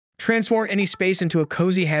Transform any space into a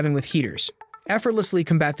cozy haven with heaters. Effortlessly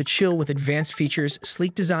combat the chill with advanced features,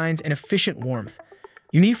 sleek designs, and efficient warmth.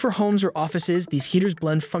 Unique for homes or offices, these heaters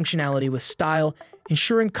blend functionality with style,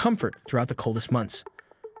 ensuring comfort throughout the coldest months.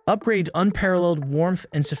 Upgrade to unparalleled warmth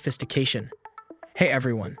and sophistication. Hey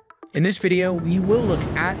everyone, in this video, we will look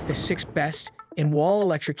at the 6 best in-wall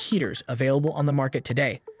electric heaters available on the market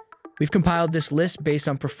today. We've compiled this list based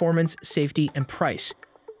on performance, safety, and price.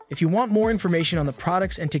 If you want more information on the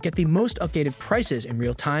products and to get the most updated prices in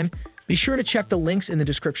real time, be sure to check the links in the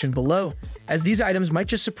description below, as these items might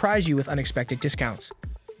just surprise you with unexpected discounts.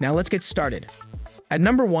 Now let's get started. At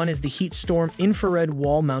number 1 is the HeatStorm Infrared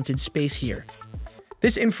Wall-Mounted Space Heater.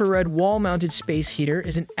 This infrared wall-mounted space heater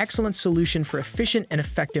is an excellent solution for efficient and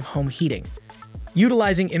effective home heating.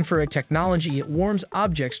 Utilizing infrared technology, it warms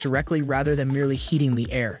objects directly rather than merely heating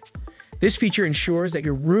the air. This feature ensures that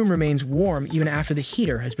your room remains warm even after the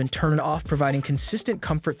heater has been turned off, providing consistent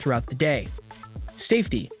comfort throughout the day.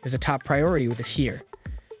 Safety is a top priority with this heater.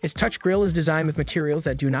 Its touch grill is designed with materials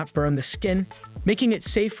that do not burn the skin, making it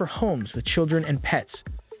safe for homes with children and pets.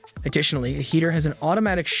 Additionally, the heater has an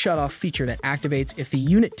automatic shut-off feature that activates if the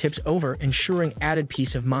unit tips over, ensuring added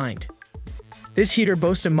peace of mind. This heater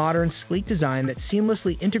boasts a modern, sleek design that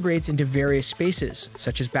seamlessly integrates into various spaces,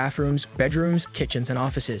 such as bathrooms, bedrooms, kitchens, and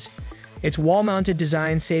offices. Its wall-mounted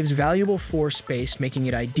design saves valuable floor space, making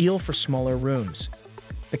it ideal for smaller rooms.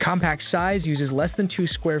 The compact size uses less than 2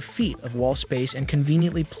 square feet of wall space and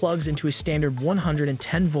conveniently plugs into a standard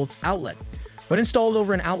 110 volts outlet. When installed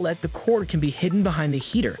over an outlet, the cord can be hidden behind the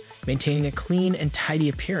heater, maintaining a clean and tidy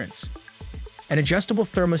appearance. An adjustable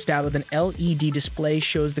thermostat with an LED display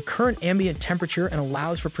shows the current ambient temperature and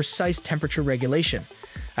allows for precise temperature regulation.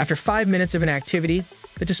 After 5 minutes of inactivity,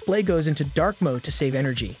 the display goes into dark mode to save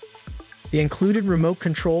energy. The included remote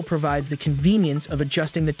control provides the convenience of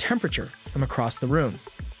adjusting the temperature from across the room.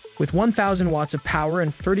 With 1,000 watts of power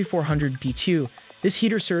and 3,400 BTU, this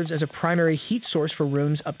heater serves as a primary heat source for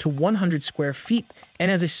rooms up to 100 square feet and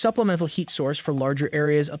as a supplemental heat source for larger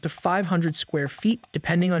areas up to 500 square feet,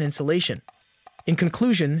 depending on insulation. In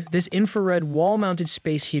conclusion, this infrared wall-mounted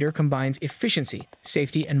space heater combines efficiency,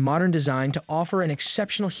 safety, and modern design to offer an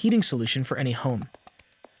exceptional heating solution for any home.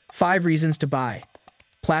 5 reasons to buy.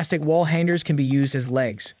 Plastic wall hangers can be used as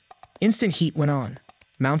legs. Instant heat when on.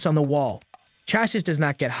 Mounts on the wall. Chassis does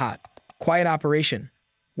not get hot. Quiet operation.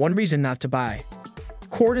 1 reason not to buy.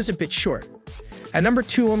 Cord is a bit short. At number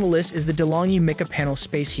 2 on the list is the DeLonghi Mica panel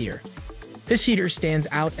space heater. This heater stands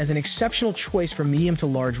out as an exceptional choice for medium to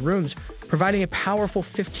large rooms, providing a powerful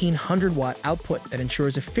 1,500 watt output that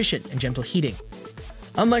ensures efficient and gentle heating.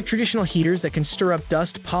 Unlike traditional heaters that can stir up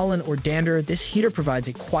dust, pollen, or dander, this heater provides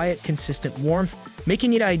a quiet, consistent warmth,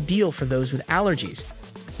 making it ideal for those with allergies.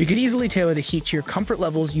 You could easily tailor the heat to your comfort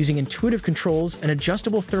levels using intuitive controls, an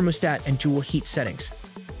adjustable thermostat, and dual heat settings.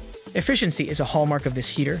 Efficiency is a hallmark of this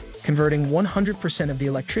heater, converting 100% of the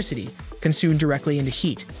electricity consumed directly into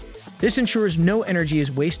heat. This ensures no energy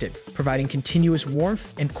is wasted, providing continuous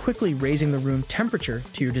warmth and quickly raising the room temperature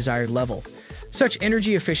to your desired level. Such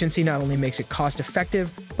energy efficiency not only makes it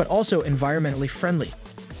cost-effective, but also environmentally friendly.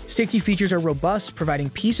 Safety features are robust, providing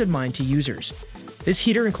peace of mind to users. This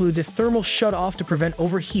heater includes a thermal shut-off to prevent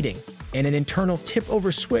overheating and an internal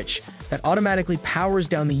tip-over switch that automatically powers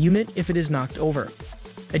down the unit if it is knocked over.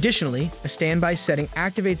 Additionally, a standby setting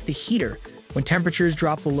activates the heater when temperatures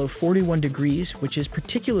drop below 41 degrees, which is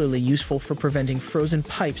particularly useful for preventing frozen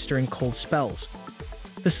pipes during cold spells.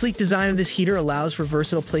 The sleek design of this heater allows for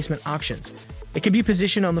versatile placement options. It can be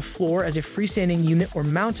positioned on the floor as a freestanding unit or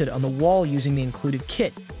mounted on the wall using the included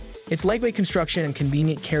kit. Its lightweight construction and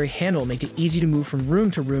convenient carry handle make it easy to move from room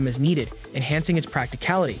to room as needed, enhancing its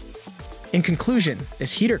practicality. In conclusion,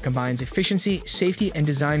 this heater combines efficiency, safety, and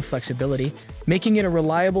design flexibility, making it a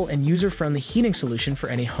reliable and user-friendly heating solution for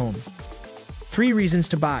any home. 3 reasons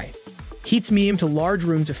to buy. Heats medium to large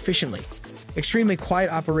rooms efficiently. Extremely quiet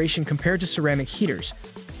operation compared to ceramic heaters.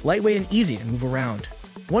 Lightweight and easy to move around.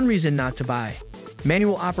 1 reason not to buy.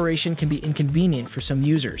 Manual operation can be inconvenient for some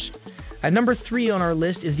users. At number 3 on our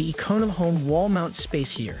list is the EconoHome Wall Mount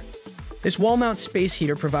Space Heater. This wall mount space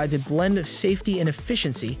heater provides a blend of safety and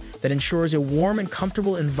efficiency that ensures a warm and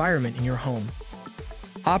comfortable environment in your home.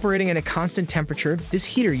 Operating at a constant temperature, this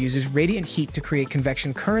heater uses radiant heat to create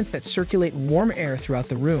convection currents that circulate warm air throughout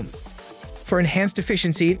the room. For enhanced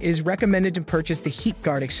efficiency, it is recommended to purchase the Heat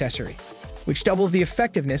Guard accessory, which doubles the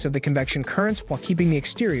effectiveness of the convection currents while keeping the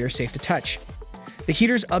exterior safe to touch. The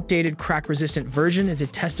heater's updated crack-resistant version is a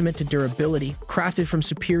testament to durability, crafted from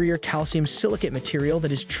superior calcium silicate material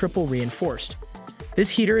that is triple reinforced. This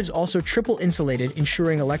heater is also triple insulated,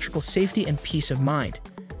 ensuring electrical safety and peace of mind.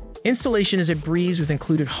 Installation is a breeze with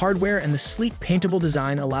included hardware, and the sleek paintable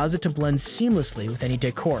design allows it to blend seamlessly with any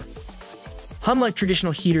decor. Unlike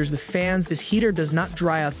traditional heaters with fans, this heater does not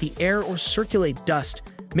dry out the air or circulate dust,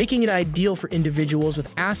 making it ideal for individuals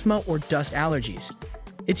with asthma or dust allergies.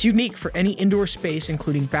 It's unique for any indoor space,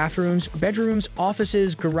 including bathrooms, bedrooms,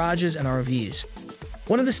 offices, garages, and RVs.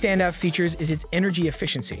 One of the standout features is its energy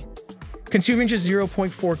efficiency. Consuming just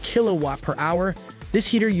 0.4 kilowatt per hour, this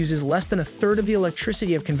heater uses less than a third of the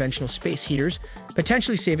electricity of conventional space heaters,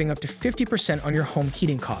 potentially saving up to 50% on your home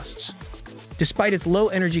heating costs. Despite its low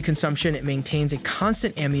energy consumption, it maintains a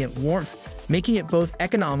constant ambient warmth, making it both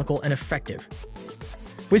economical and effective.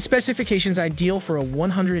 With specifications ideal for a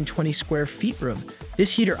 120 square feet room,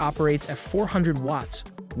 this heater operates at 400 watts,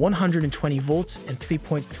 120 volts, and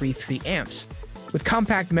 3.33 amps. With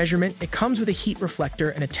compact measurement, it comes with a heat reflector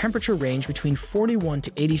and a temperature range between 41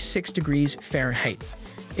 to 86 degrees Fahrenheit.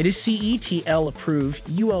 It is CETL approved,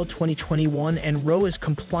 UL 2021, and RoHS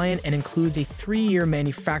compliant, and includes a 3-year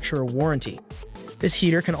manufacturer warranty. This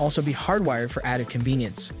heater can also be hardwired for added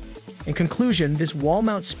convenience. In conclusion, this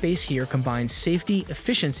wall-mount space heater combines safety,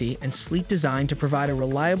 efficiency, and sleek design to provide a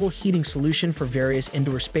reliable heating solution for various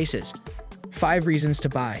indoor spaces. 5 reasons to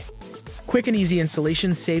buy. Quick and easy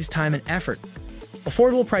installation saves time and effort.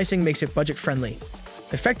 Affordable pricing makes it budget-friendly.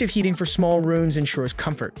 Effective heating for small rooms ensures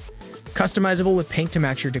comfort. Customizable with paint to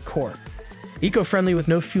match your decor. Eco-friendly with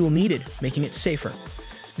no fuel needed, making it safer.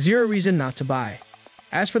 0 reason not to buy.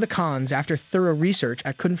 As for the cons, after thorough research,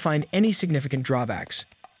 I couldn't find any significant drawbacks.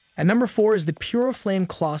 At number 4 is the PuraFlame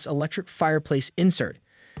Klaus electric fireplace insert.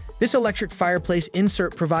 This electric fireplace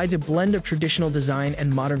insert provides a blend of traditional design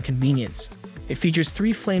and modern convenience. It features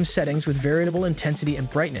 3 flame settings with variable intensity and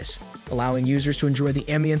brightness, allowing users to enjoy the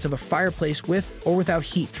ambience of a fireplace with or without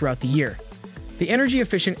heat throughout the year. The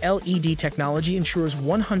energy-efficient LED technology ensures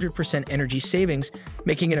 100% energy savings,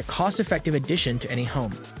 making it a cost-effective addition to any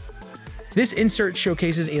home. This insert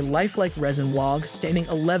showcases a lifelike resin log standing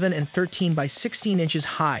 11 and 13 by 16 inches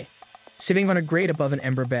high, sitting on a grate above an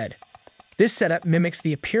ember bed. This setup mimics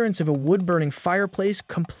the appearance of a wood-burning fireplace,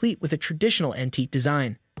 complete with a traditional antique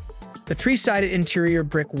design. The 3-sided interior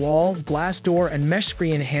brick wall, glass door, and mesh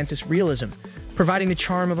screen enhances realism, providing the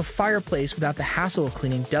charm of a fireplace without the hassle of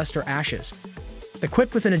cleaning dust or ashes.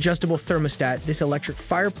 Equipped with an adjustable thermostat, this electric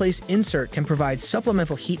fireplace insert can provide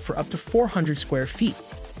supplemental heat for up to 400 square feet.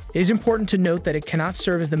 It is important to note that it cannot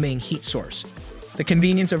serve as the main heat source. The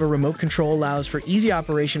convenience of a remote control allows for easy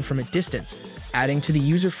operation from a distance, adding to the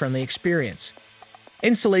user-friendly experience.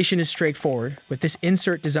 Installation is straightforward, with this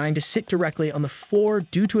insert designed to sit directly on the floor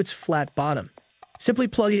due to its flat bottom. Simply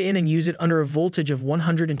plug it in and use it under a voltage of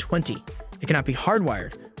 120. It cannot be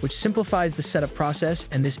hardwired, which simplifies the setup process,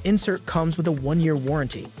 and this insert comes with a 1-year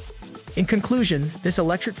warranty. In conclusion, this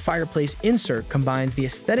electric fireplace insert combines the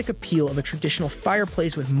aesthetic appeal of a traditional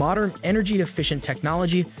fireplace with modern, energy-efficient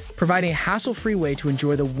technology, providing a hassle-free way to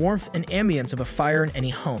enjoy the warmth and ambience of a fire in any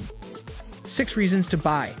home. 6 reasons to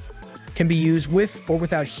buy. Can be used with or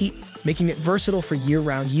without heat, making it versatile for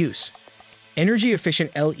year-round use.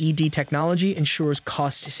 Energy-efficient LED technology ensures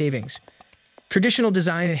cost savings. Traditional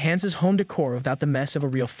design enhances home decor without the mess of a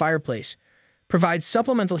real fireplace. Provides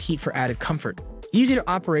supplemental heat for added comfort. Easy to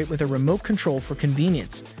operate with a remote control for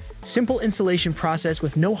convenience. Simple installation process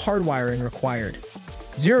with no hardwiring required.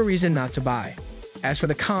 0 reason not to buy. As for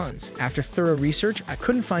the cons, after thorough research, I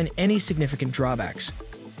couldn't find any significant drawbacks.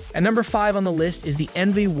 At number 5 on the list is the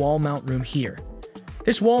ENVI wall mount room heater.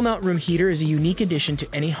 This wall mount room heater is a unique addition to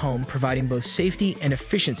any home, providing both safety and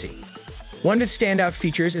efficiency. One of its standout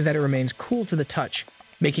features is that it remains cool to the touch,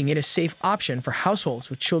 making it a safe option for households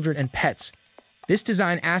with children and pets. This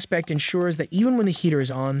design aspect ensures that even when the heater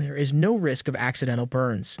is on, there is no risk of accidental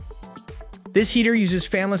burns. This heater uses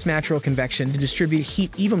fanless natural convection to distribute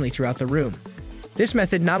heat evenly throughout the room. This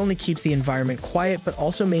method not only keeps the environment quiet, but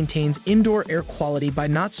also maintains indoor air quality by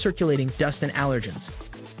not circulating dust and allergens.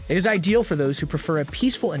 It is ideal for those who prefer a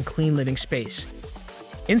peaceful and clean living space.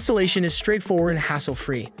 Installation is straightforward and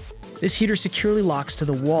hassle-free. This heater securely locks to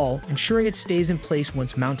the wall, ensuring it stays in place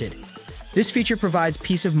once mounted. This feature provides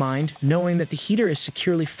peace of mind, knowing that the heater is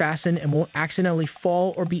securely fastened and won't accidentally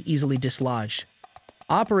fall or be easily dislodged.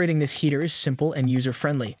 Operating this heater is simple and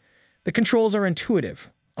user-friendly. The controls are intuitive,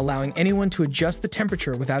 allowing anyone to adjust the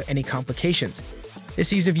temperature without any complications.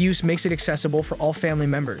 This ease of use makes it accessible for all family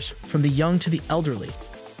members, from the young to the elderly.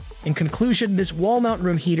 In conclusion, this wall mount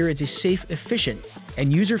room heater is a safe, efficient,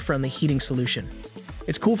 and user-friendly heating solution.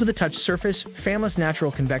 Its cool-to-the-touch surface, fanless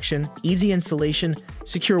natural convection, easy installation,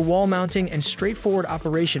 secure wall mounting, and straightforward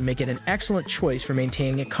operation make it an excellent choice for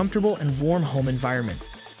maintaining a comfortable and warm home environment.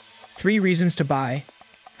 3 reasons to buy.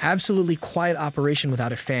 Absolutely quiet operation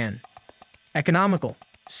without a fan. Economical,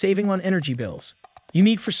 saving on energy bills.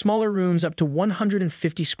 Unique for smaller rooms up to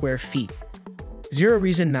 150 square feet. Zero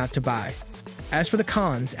reason not to buy. As for the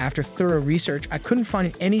cons, after thorough research, I couldn't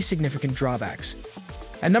find any significant drawbacks.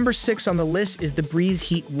 At number 6 on the list is the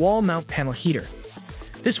BREEZEHEAT wall mount panel heater.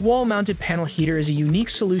 This wall-mounted panel heater is a unique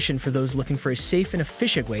solution for those looking for a safe and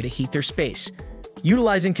efficient way to heat their space.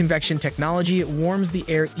 Utilizing convection technology, it warms the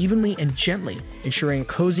air evenly and gently, ensuring a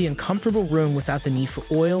cozy and comfortable room without the need for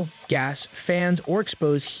oil, gas, fans, or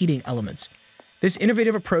exposed heating elements. This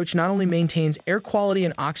innovative approach not only maintains air quality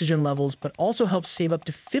and oxygen levels, but also helps save up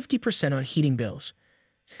to 50% on heating bills.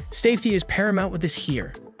 Safety is paramount with this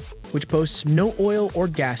heater, which boasts no oil or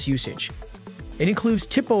gas usage. It includes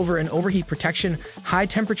tip-over and overheat protection,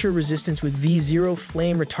 high-temperature resistance with V0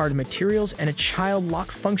 flame-retardant materials, and a child lock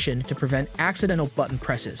function to prevent accidental button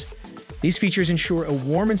presses. These features ensure a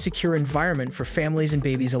warm and secure environment for families and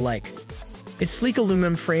babies alike. Its sleek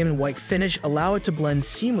aluminum frame and white finish allow it to blend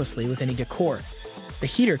seamlessly with any decor. The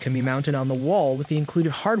heater can be mounted on the wall with the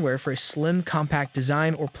included hardware for a slim, compact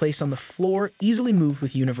design, or placed on the floor, easily moved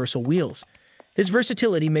with universal wheels. This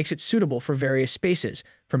versatility makes it suitable for various spaces,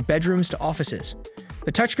 from bedrooms to offices.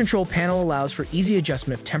 The touch control panel allows for easy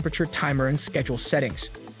adjustment of temperature, timer, and schedule settings.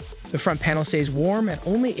 The front panel stays warm at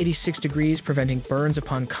only 86 degrees, preventing burns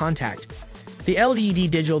upon contact. The LED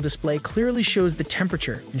digital display clearly shows the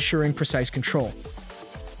temperature, ensuring precise control.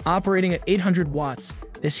 Operating at 800 watts,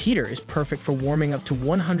 this heater is perfect for warming up to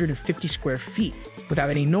 150 square feet without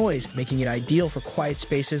any noise, making it ideal for quiet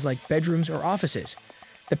spaces like bedrooms or offices.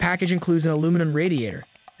 The package includes an aluminum radiator,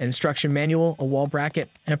 an instruction manual, a wall bracket,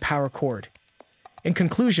 and a power cord. In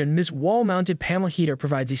conclusion, this wall-mounted panel heater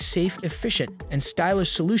provides a safe, efficient, and stylish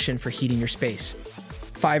solution for heating your space.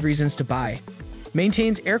 5 reasons to buy.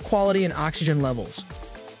 Maintains air quality and oxygen levels.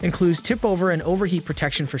 Includes tip-over and overheat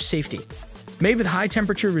protection for safety. Made with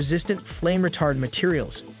high-temperature resistant, flame-retardant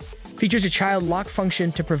materials. Features a child lock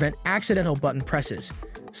function to prevent accidental button presses.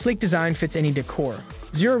 Sleek design fits any decor.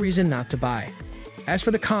 Zero reason not to buy. As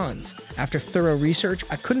for the cons, after thorough research,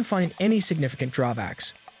 I couldn't find any significant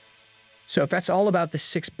drawbacks. So if that's all about the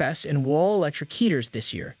 6 best in wall electric heaters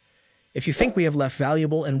this year, if you think we have left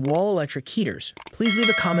valuable in wall electric heaters, please leave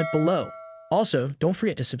a comment below. Also, don't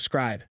forget to subscribe.